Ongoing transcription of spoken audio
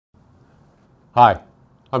Hi,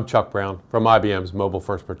 I'm Chuck Brown from IBM's Mobile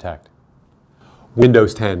First Protect.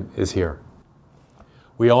 Windows 10 is here.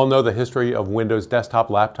 We all know the history of Windows desktop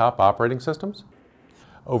laptop operating systems.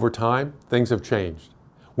 Over time, things have changed.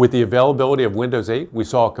 With the availability of Windows 8, we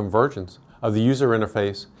saw a convergence of the user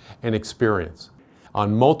interface and experience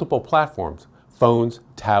on multiple platforms, phones,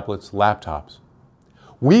 tablets, laptops.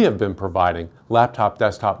 We have been providing laptop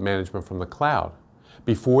desktop management from the cloud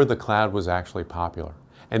before the cloud was actually popular,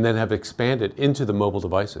 and then have expanded into the mobile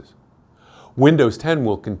devices. Windows 10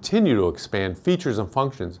 will continue to expand features and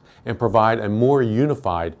functions and provide a more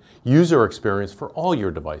unified user experience for all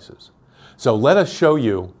your devices. So let us show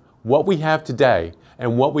you what we have today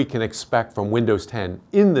and what we can expect from Windows 10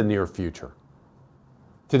 in the near future.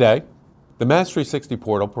 Today, the MaaS360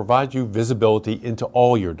 portal provides you visibility into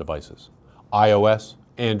all your devices, iOS,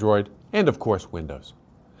 Android, and of course Windows.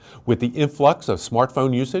 With the influx of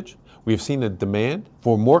smartphone usage, we have seen a demand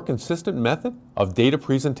for a more consistent method of data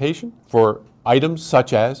presentation for items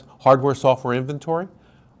such as hardware software inventory,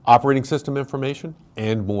 operating system information,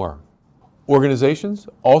 and more. Organizations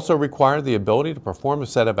also require the ability to perform a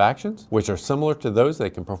set of actions which are similar to those they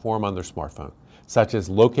can perform on their smartphone, such as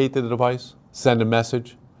locate the device, send a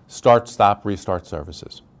message, start, stop, restart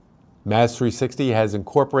services. MaaS360 has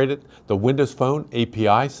incorporated the Windows Phone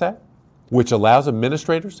API set, which allows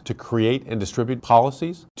administrators to create and distribute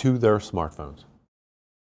policies to their smartphones.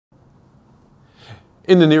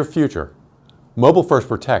 In the near future, Mobile First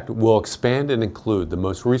Protect will expand and include the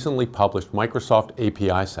most recently published Microsoft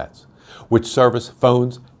API sets, which service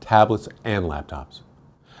phones, tablets, and laptops.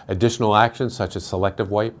 Additional actions such as Selective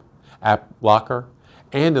Wipe, App Locker,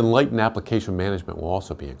 and Enlightened Application Management will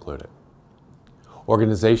also be included.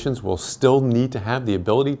 Organizations will still need to have the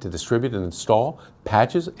ability to distribute and install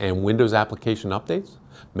patches and Windows application updates.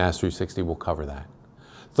 MaaS360 will cover that.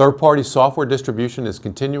 Third-party software distribution is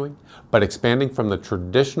continuing, but expanding from the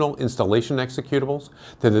traditional installation executables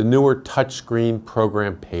to the newer touchscreen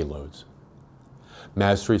program payloads.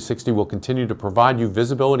 MaaS360 will continue to provide you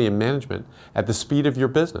visibility and management at the speed of your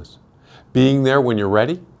business, being there when you're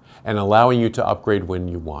ready and allowing you to upgrade when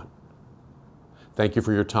you want. Thank you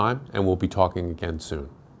for your time, and we'll be talking again soon.